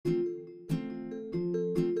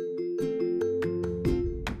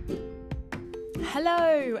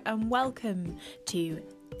Hello and welcome to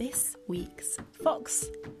this week's Fox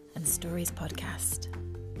and Stories podcast.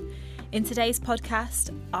 In today's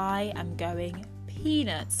podcast, I am going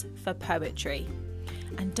peanuts for poetry.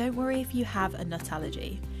 And don't worry if you have a nut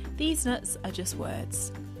allergy. These nuts are just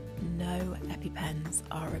words. No EpiPens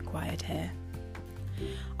are required here.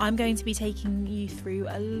 I'm going to be taking you through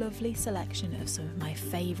a lovely selection of some of my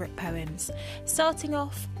favourite poems, starting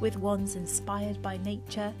off with ones inspired by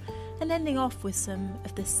nature and ending off with some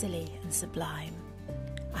of the silly and sublime.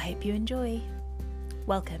 I hope you enjoy.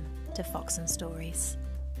 Welcome to Fox and Stories.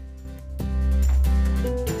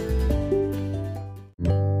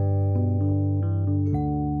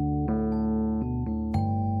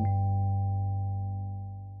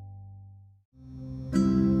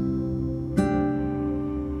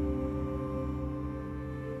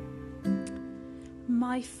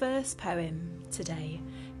 My first poem today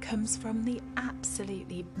comes from the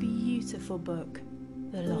absolutely beautiful book,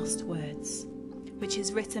 The Lost Words, which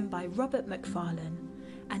is written by Robert Macfarlane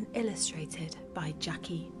and illustrated by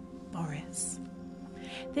Jackie Morris.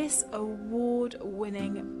 This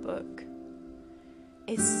award-winning book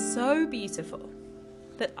is so beautiful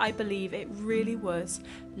that I believe it really was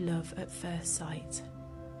love at first sight.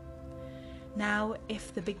 Now,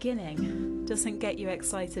 if the beginning doesn't get you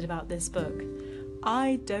excited about this book,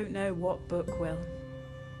 I don't know what book will.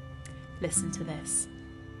 Listen to this.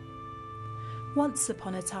 Once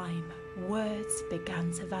upon a time, words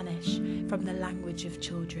began to vanish from the language of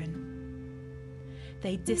children.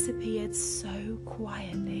 They disappeared so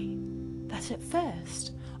quietly that at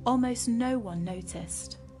first almost no one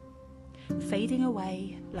noticed, fading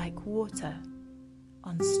away like water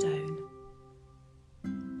on stone.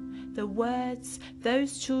 The words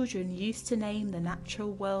those children used to name the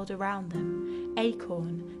natural world around them,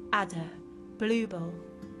 acorn, adder, bluebell,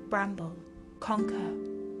 bramble,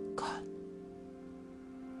 conker, gone.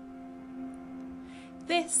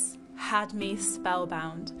 This had me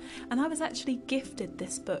spellbound, and I was actually gifted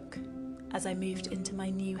this book as I moved into my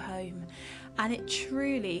new home, and it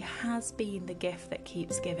truly has been the gift that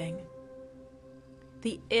keeps giving.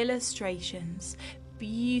 The illustrations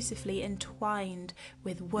beautifully entwined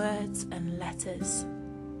with words and letters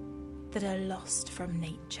that are lost from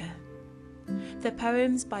nature. The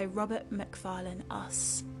poems by Robert Macfarlane are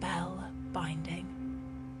spellbinding.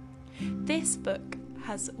 This book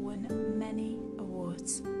has won many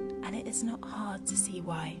awards, and it is not hard to see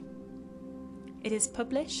why. It is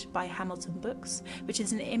published by Hamilton Books, which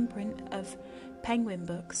is an imprint of Penguin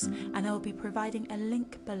Books, and I will be providing a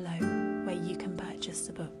link below where you can purchase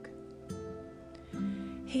the book.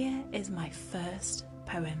 Here is my first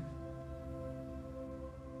poem.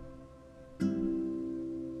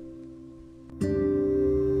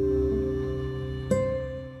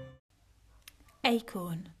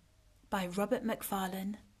 Acorn by Robert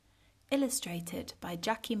Macfarlane, illustrated by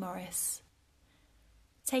Jackie Morris,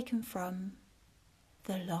 taken from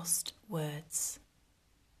The Lost Words.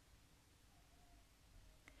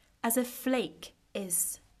 As a flake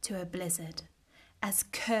is to a blizzard, as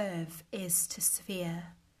curve is to sphere,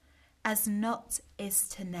 as knot is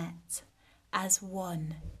to net, as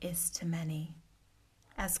one is to many,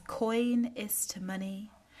 as coin is to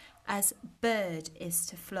money, as bird is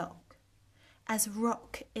to flock, as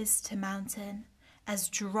rock is to mountain, as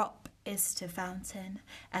drop is to fountain,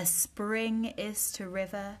 as spring is to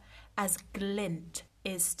river, as glint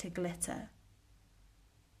is to glitter,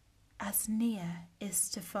 as near is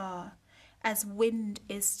to far, as wind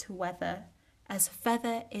is to weather, as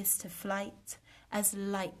feather is to flight, as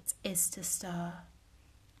light is to star,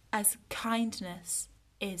 as kindness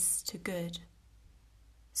is to good,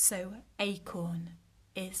 so acorn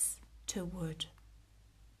is to wood.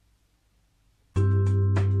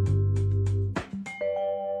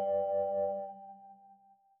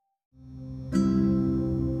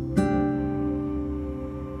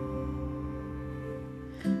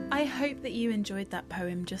 I hope that you enjoyed that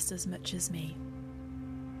poem just as much as me.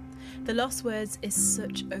 The Lost Words is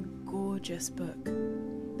such a gorgeous book.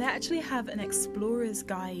 They actually have an explorer's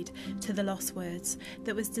guide to the Lost Words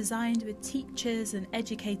that was designed with teachers and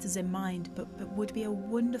educators in mind, but would be a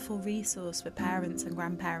wonderful resource for parents and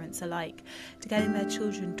grandparents alike to getting their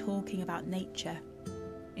children talking about nature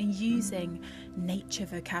and using nature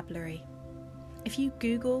vocabulary. If you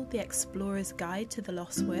Google the Explorer's Guide to the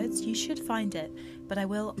Lost Words, you should find it, but I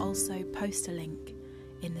will also post a link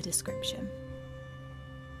in the description.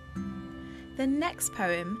 The next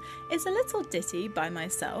poem is a little ditty by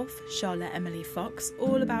myself, Charlotte Emily Fox,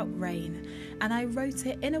 all about rain, and I wrote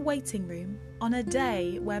it in a waiting room on a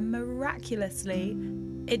day where miraculously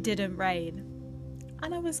it didn't rain,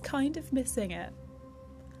 and I was kind of missing it.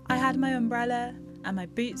 I had my umbrella and my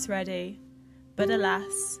boots ready, but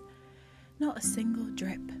alas, not a single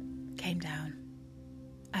drip came down.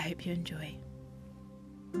 I hope you enjoy.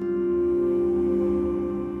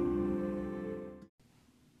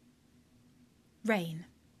 Rain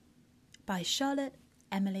by Charlotte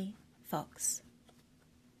Emily Fox.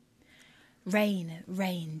 Rain,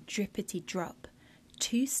 rain, drippity drop,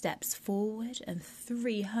 2 steps forward and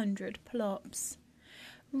 300 plops.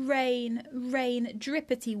 Rain, rain,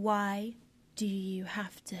 drippity why do you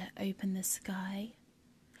have to open the sky?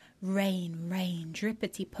 Rain, rain,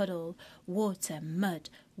 drippity puddle, water, mud,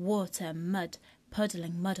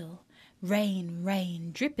 puddling muddle. Rain,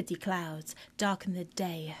 rain, drippity clouds, darken the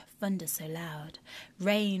day, thunder so loud.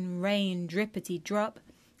 Rain, rain, drippity drop,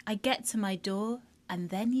 I get to my door and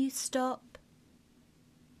then you stop.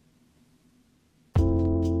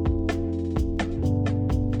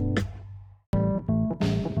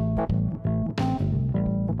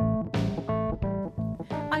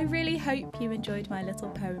 I really hope you enjoyed my little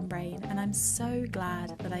poem brain, and I'm so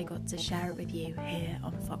glad that I got to share it with you here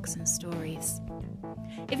on Fox and Stories.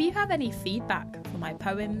 If you have any feedback for my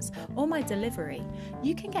poems or my delivery,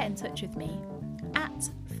 you can get in touch with me at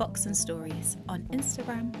Fox and Stories on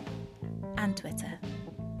Instagram and Twitter.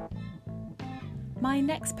 My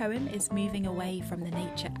next poem is moving away from the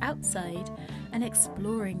nature outside and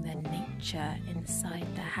exploring the nature inside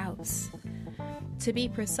the house. To be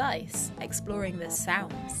precise, exploring the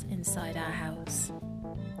sounds inside our house.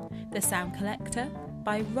 The Sound Collector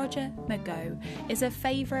by Roger McGough is a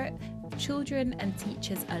favourite of children and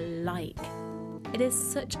teachers alike. It is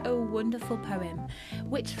such a wonderful poem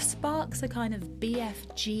which sparks a kind of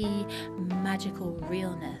BFG magical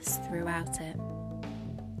realness throughout it.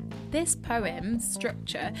 This poem's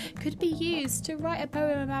structure could be used to write a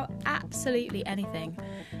poem about absolutely anything,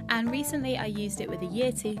 and recently I used it with a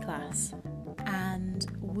Year 2 class. And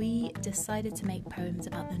we decided to make poems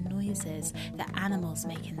about the noises that animals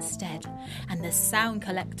make instead, and the Sound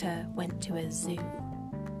Collector went to a zoo.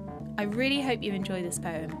 I really hope you enjoy this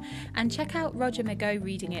poem, and check out Roger McGough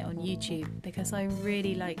reading it on YouTube because I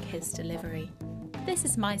really like his delivery. This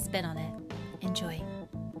is my spin on it. Enjoy.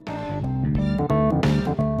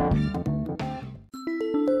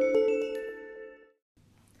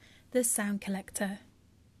 The Sound Collector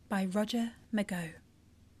by Roger McGough.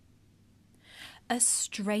 A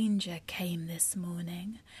stranger came this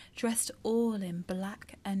morning, dressed all in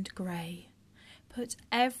black and grey, put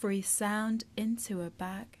every sound into a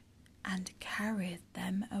bag and carried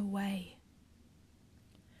them away.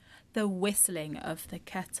 The whistling of the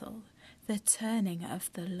kettle, the turning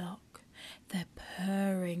of the lock, the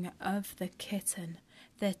purring of the kitten,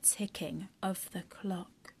 the ticking of the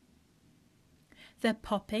clock. The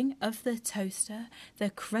popping of the toaster,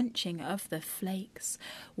 the crunching of the flakes,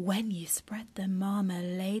 when you spread the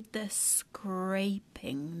marmalade, the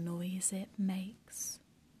scraping noise it makes.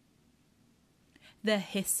 The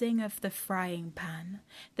hissing of the frying pan,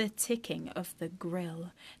 the ticking of the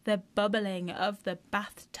grill, the bubbling of the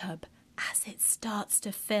bathtub as it starts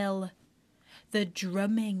to fill. The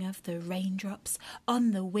drumming of the raindrops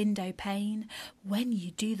on the window pane, when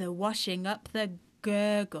you do the washing up, the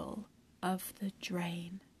gurgle of the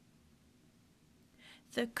drain.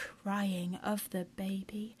 The crying of the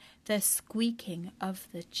baby, the squeaking of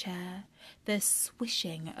the chair, the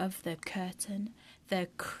swishing of the curtain, the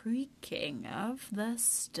creaking of the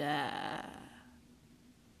stir.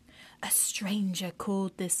 A stranger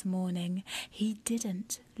called this morning, he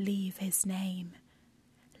didn't leave his name,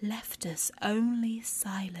 left us only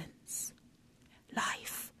silence.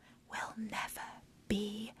 Life will never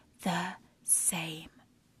be the same.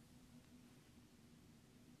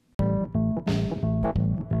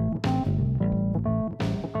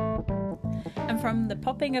 And from the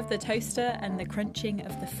popping of the toaster and the crunching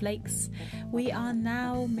of the flakes, we are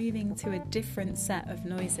now moving to a different set of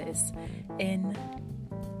noises in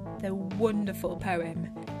the wonderful poem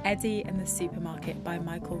Eddie and the Supermarket by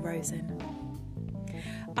Michael Rosen.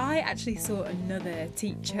 I actually saw another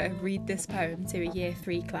teacher read this poem to a Year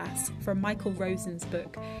 3 class from Michael Rosen's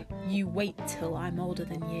book, You Wait Till I'm Older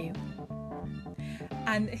Than You.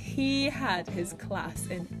 And he had his class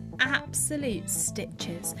in absolute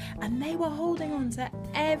stitches, and they were holding on to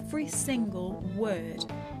every single word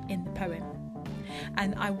in the poem.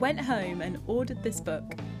 And I went home and ordered this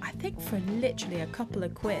book, I think for literally a couple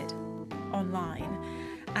of quid online,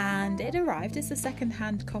 and it arrived as a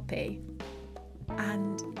second-hand copy,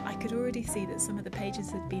 and I could already see that some of the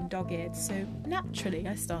pages had been dog-eared, so naturally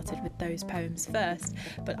I started with those poems first,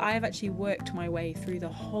 but I have actually worked my way through the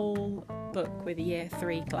whole book with a Year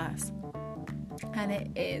 3 class. and it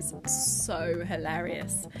is so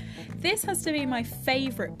hilarious. This has to be my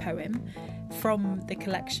favourite poem from the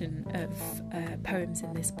collection of poems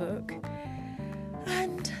in this book,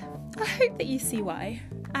 and I hope that you see why,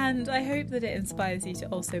 and I hope that it inspires you to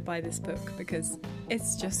also buy this book because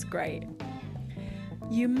it's just great.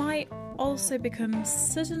 You might also become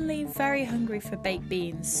suddenly very hungry for baked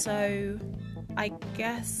beans, so I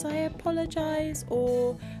guess I apologise,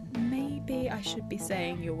 or maybe I should be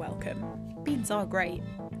saying you're welcome. Beans are great.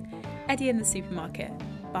 Eddie in the Supermarket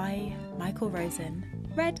by Michael Rosen,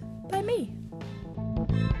 read by me.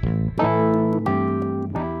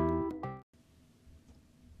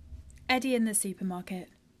 Eddie in the Supermarket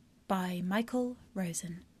by Michael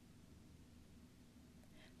Rosen.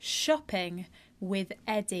 Shopping with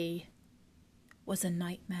Eddie was a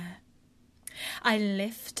nightmare. I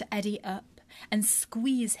lift Eddie up and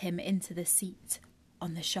squeeze him into the seat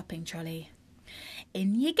on the shopping trolley.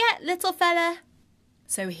 In you get, little fella.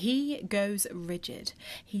 So he goes rigid.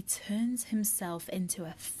 He turns himself into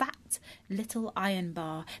a fat little iron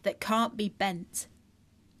bar that can't be bent.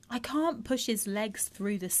 I can't push his legs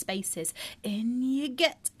through the spaces. In you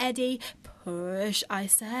get, Eddie. Push, I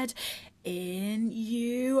said. In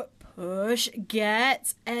you push.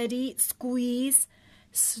 Get, Eddie. Squeeze.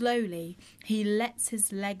 Slowly, he lets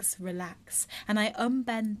his legs relax, and I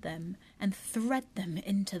unbend them and thread them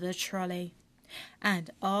into the trolley. And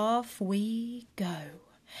off we go.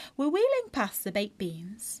 We're wheeling past the baked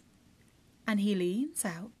beans, and he leans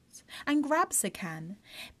out and grabs a can.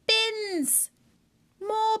 Bins!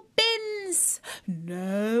 More bins!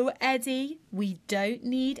 No, Eddie, we don't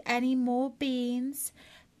need any more beans.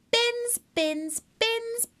 Bins, bins,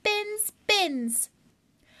 bins, bins, bins.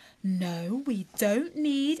 No, we don't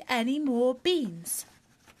need any more beans.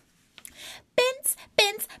 Bins,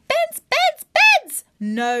 bins, bins, bins, bins!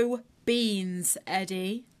 No beans,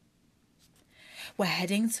 Eddie. We're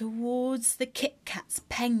heading towards the Kit Kats,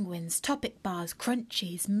 Penguins, Topic Bars,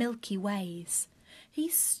 Crunchies, Milky Ways. He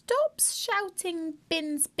stops shouting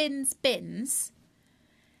bins, bins, bins.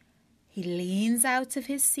 He leans out of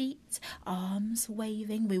his seat, arms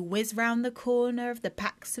waving. We whiz round the corner of the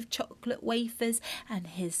packs of chocolate wafers, and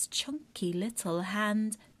his chunky little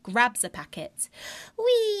hand grabs a packet.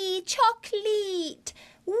 Wee, chocolate!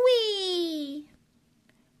 Wee!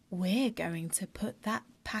 We're going to put that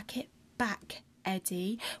packet back,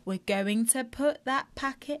 Eddie. We're going to put that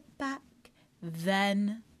packet back.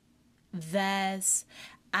 Then there's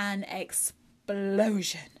an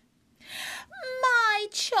explosion. My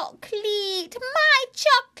chocolate! My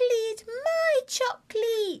chocolate! My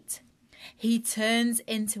chocolate! He turns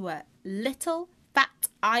into a little fat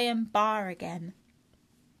iron bar again.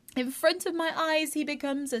 In front of my eyes, he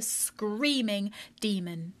becomes a screaming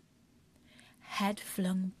demon. Head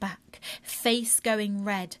flung back, face going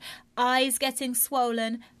red, eyes getting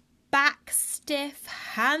swollen, back stiff,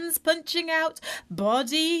 hands punching out,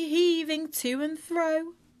 body heaving to and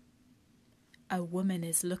fro. A woman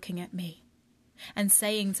is looking at me and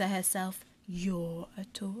saying to herself, "You're a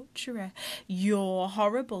torturer. You're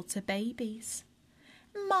horrible to babies."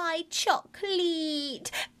 My chocolate!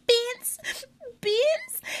 Bins!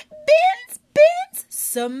 Bins! Bins! Bins!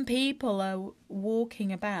 Some people are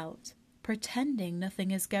walking about, pretending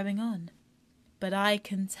nothing is going on. But I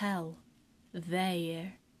can tell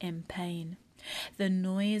they're in pain. The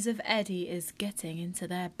noise of Eddie is getting into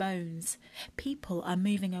their bones. People are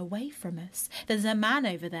moving away from us. There's a man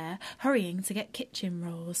over there hurrying to get kitchen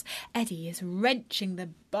rolls. Eddie is wrenching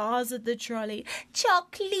the bars of the trolley.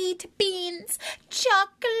 Chocolate beans!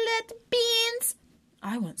 Chocolate beans!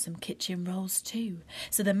 I want some kitchen rolls too.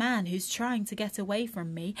 So the man who's trying to get away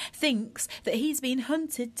from me thinks that he's been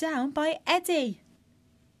hunted down by Eddie.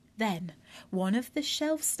 Then one of the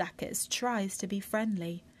shelf stackers tries to be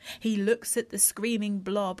friendly. He looks at the screaming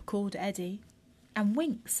blob called Eddie and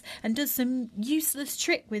winks and does some useless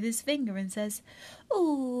trick with his finger and says,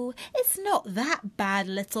 "Ooh, it's not that bad,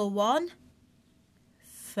 little one."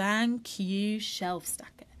 Thank you, shelf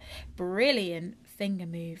stacker. Brilliant finger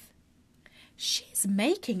move. She's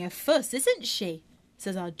making a fuss, isn't she?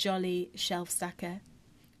 Says our jolly shelf stacker.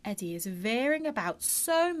 Eddie is veering about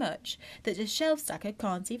so much that the shelf stacker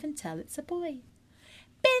can't even tell it's a boy.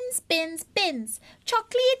 Bins, bins, bins.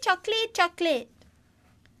 Chocolate, chocolate, chocolate.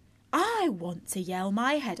 I want to yell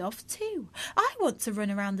my head off too. I want to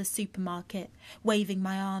run around the supermarket, waving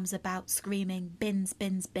my arms about, screaming, bins,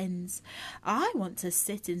 bins, bins. I want to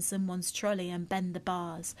sit in someone's trolley and bend the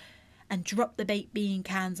bars, and drop the baked bean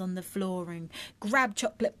cans on the floor and grab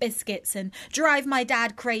chocolate biscuits and drive my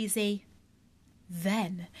dad crazy.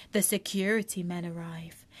 Then the security men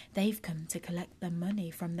arrive. They've come to collect the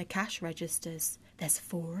money from the cash registers. There's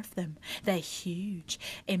 4 of them. They're huge,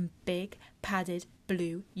 in big, padded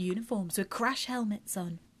blue uniforms with crash helmets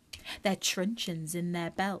on. Their truncheons in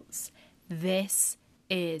their belts. This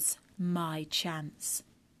is my chance.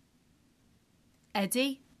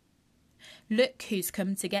 Eddie, look who's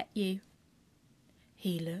come to get you.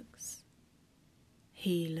 He looks,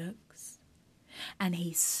 and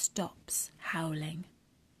he stops howling.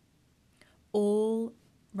 All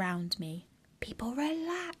round me, people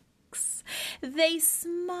relax. They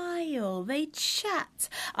smile, they chat.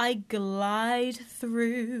 I glide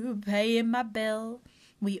through, paying my bill.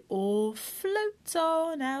 We all float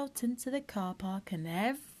on out into the car park and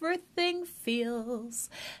everything feels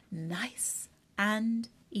nice and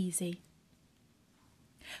easy.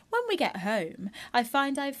 When we get home, I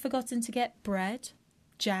find I've forgotten to get bread,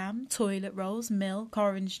 jam, toilet rolls, milk,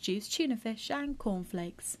 orange juice, tuna fish and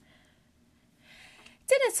cornflakes.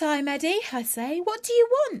 Dinner time, Eddie, I say. What do you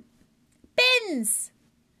want? Bins,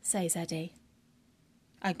 says Eddie.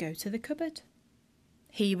 I go to the cupboard.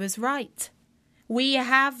 He was right. We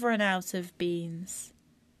have run out of beans.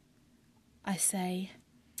 I say,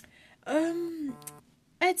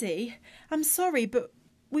 Eddie, I'm sorry, but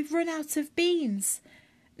we've run out of beans.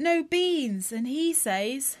 No beans. And he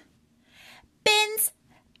says, bins,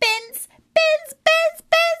 bins, bins, bins,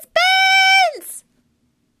 bins, bins!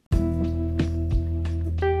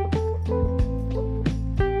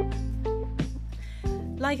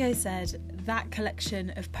 Like I said, that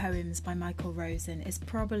collection of poems by Michael Rosen is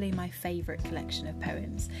probably my favourite collection of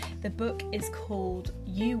poems. The book is called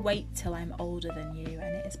You Wait Till I'm Older Than You,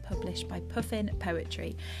 and it is published by Puffin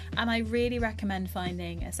Poetry, and I really recommend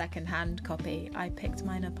finding a second-hand copy. I picked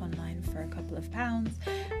mine up online for a couple of pounds,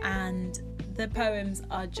 and the poems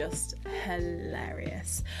are just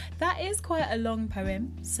hilarious. That is quite a long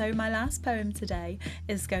poem, so my last poem today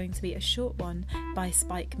is going to be a short one by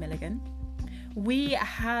Spike Milligan. We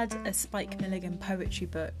had a Spike Milligan poetry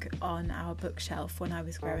book on our bookshelf when I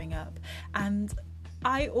was growing up, and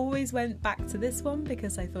I always went back to this one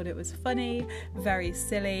because I thought it was funny, very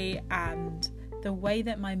silly, and the way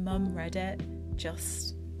that my mum read it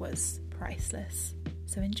just was priceless.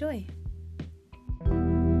 So enjoy.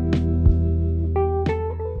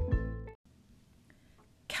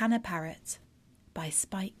 Can a Parrot by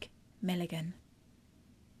Spike Milligan.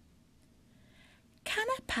 Can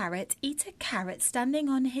a parrot eat a carrot standing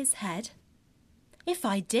on his head? If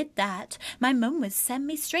I did that, my mum would send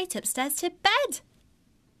me straight upstairs to bed.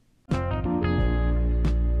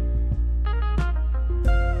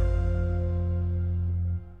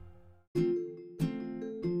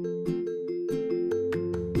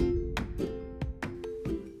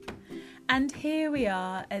 And here we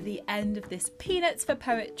are at the end of this Peanuts for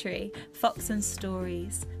Poetry, Fox and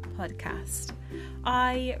Stories podcast.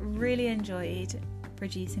 I really enjoyed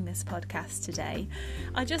producing this podcast today.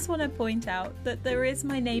 I just want to point out that there is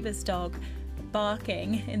my neighbour's dog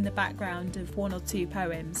barking in the background of 1 or 2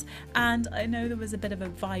 poems, and I know there was a bit of a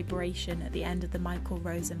vibration at the end of the Michael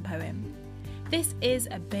Rosen poem. This is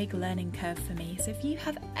a big learning curve for me, so if you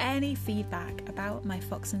have any feedback about my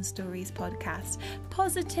Fox and Stories podcast,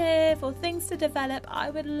 positive or things to develop, I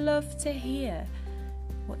would love to hear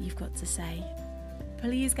what you've got to say.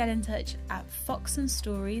 Please get in touch at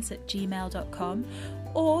foxandstories@gmail.com,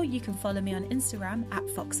 or you can follow me on Instagram at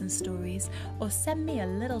foxandstories, or send me a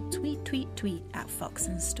little tweet at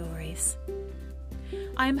foxandstories.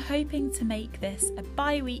 I'm hoping to make this a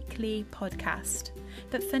bi-weekly podcast,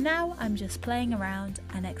 but for now I'm just playing around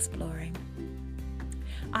and exploring.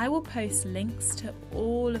 I will post links to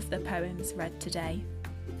all of the poems read today,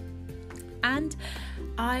 and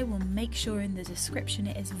I will make sure in the description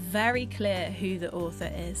it is very clear who the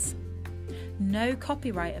author is. No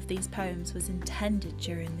copyright of these poems was intended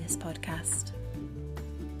during this podcast.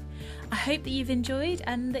 I hope that you've enjoyed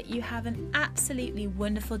and that you have an absolutely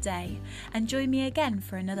wonderful day, and join me again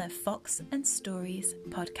for another Fox and Stories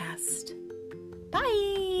podcast.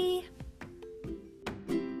 Bye!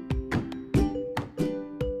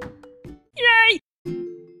 Yay!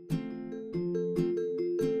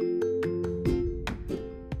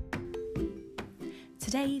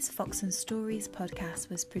 Today's Fox and Stories podcast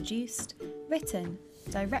was produced, written,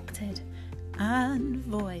 directed, and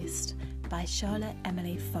voiced by Charlotte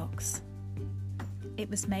Emily Fox. It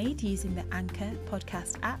was made using the Anchor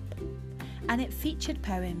podcast app, and it featured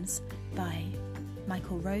poems by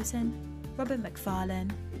Michael Rosen, Robert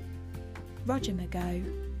Macfarlane, Roger Mago,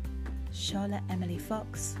 Charlotte Emily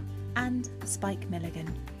Fox, and Spike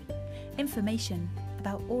Milligan. Information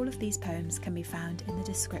about all of these poems can be found in the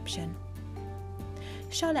description.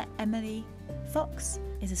 Charlotte Emily Fox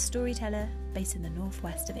is a storyteller based in the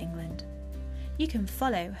northwest of England. You can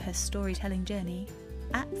follow her storytelling journey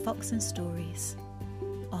at Fox and Stories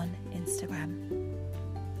on Instagram.